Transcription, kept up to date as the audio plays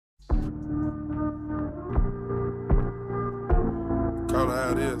Call it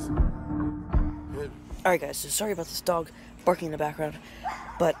how it is. Alright guys, so sorry about this dog barking in the background,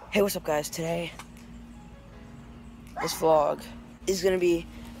 but hey, what's up guys? Today, this vlog is going to be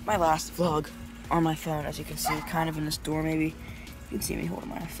my last vlog on my phone, as you can see, kind of in this door maybe. You can see me holding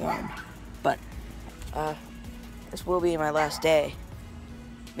my phone, but this will be my last day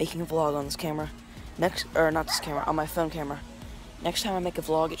making a vlog on this camera. Not this camera, on my phone camera. Next time I make a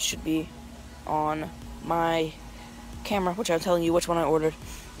vlog, it should be on my camera, which I'm telling you which one I ordered.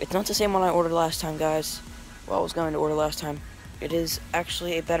 It's not the same one I ordered last time, guys. Well, I was going to order last time. It is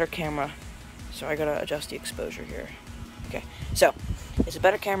actually a better camera. So I gotta adjust the exposure here. Okay, so it's a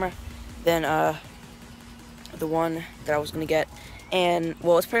better camera than the one that I was gonna get. And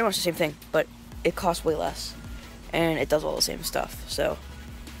well, it's pretty much the same thing, but it costs way less, and it does all the same stuff. So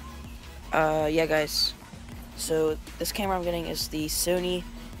yeah, guys. So this camera I'm getting is the Sony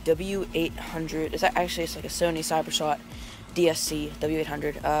W800. It's like a Sony Cybershot DSC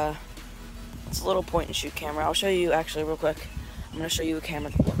W800. It's a little point and shoot camera. I'll show you actually real quick. I'm gonna show you a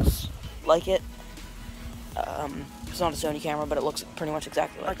camera that looks like it. It's not a Sony camera, but it looks pretty much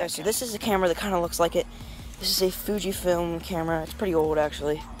exactly like that. So this is a camera that kind of looks like it. This is a Fujifilm camera. It's pretty old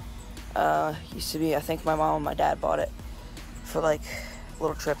actually. Used to be, I think my mom and my dad bought it for like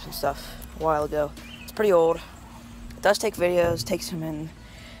little trips and stuff a while ago. It's pretty old. It does take videos. Takes them in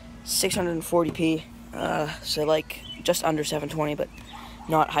 640p. So like just under 720, but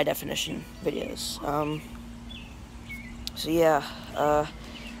not high definition videos. So yeah,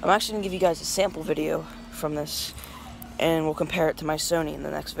 I'm actually gonna give you guys a sample video from this, and we'll compare it to my Sony in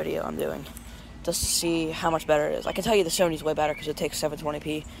the next video I'm doing, just to see how much better it is. I can tell you the Sony's way better because it takes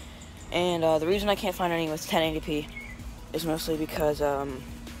 720p, and the reason I can't find any with 1080p is mostly because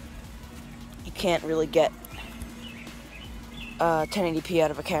you can't really get 1080p out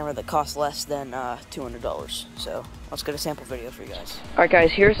of a camera that costs less than $200. So let's get a sample video for you guys. Alright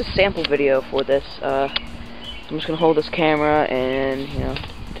guys, here's a sample video for this. I'm just gonna hold this camera and, you know,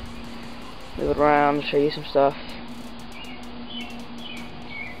 move it around, show you some stuff.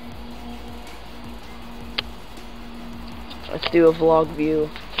 Let's do a vlog view.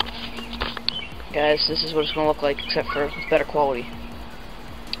 Guys, this is what it's gonna look like, except for with better quality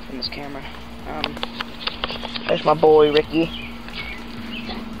from this camera. There's my boy Ricky.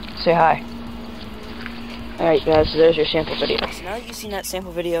 Say hi. Alright guys, so there's your sample video. So now that you've seen that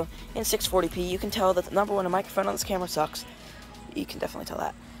sample video in 640p, you can tell that number one, the microphone on this camera sucks. You can definitely tell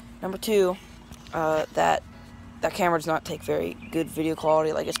that. Number two, that camera does not take very good video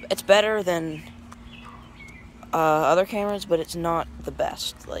quality. Like it's better than other cameras, but it's not the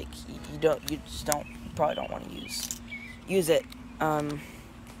best. Like you probably don't want to use it unless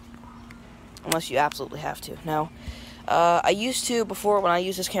you absolutely have to. Now, I used to before when I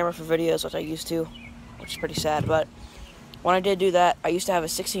used this camera for videos, which is pretty sad, but when I did do that, I used to have a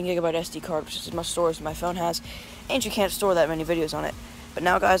 16GB SD card, which is as much storage as my phone has, and you can't store that many videos on it. But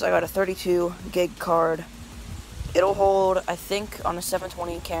now, guys, I got a 32GB card. It'll hold, I think, on a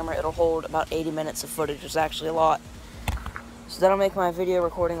 720 camera, it'll hold about 80 minutes of footage, which is actually a lot. So that'll make my video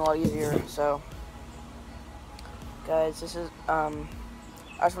recording a lot easier. So, guys, this is, I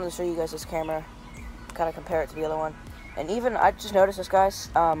just wanted to show you guys this camera, kind of compare it to the other one. And even, I just noticed this, guys,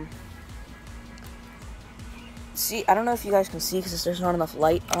 see, I don't know if you guys can see because there's not enough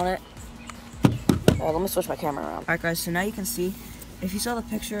light on it. Let me switch my camera around. Alright guys, so now you can see, if you saw the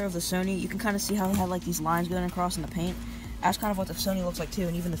picture of the Sony, you can kind of see how they have like these lines going across in the paint. That's kind of what the Sony looks like too,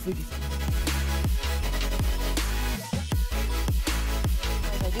 and even the Fujifilm.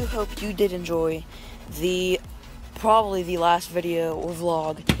 I do hope you did enjoy probably the last video or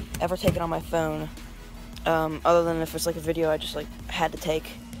vlog ever taken on my phone. Other than if it's like a video I just like had to take,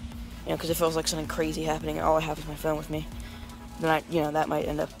 you know, because it feels like something crazy happening and all I have is my phone with me. Then that might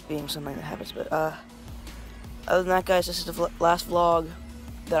end up being something that happens. But other than that, guys, this is the last vlog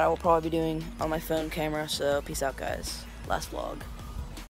that I will probably be doing on my phone camera. So peace out, guys. Last vlog.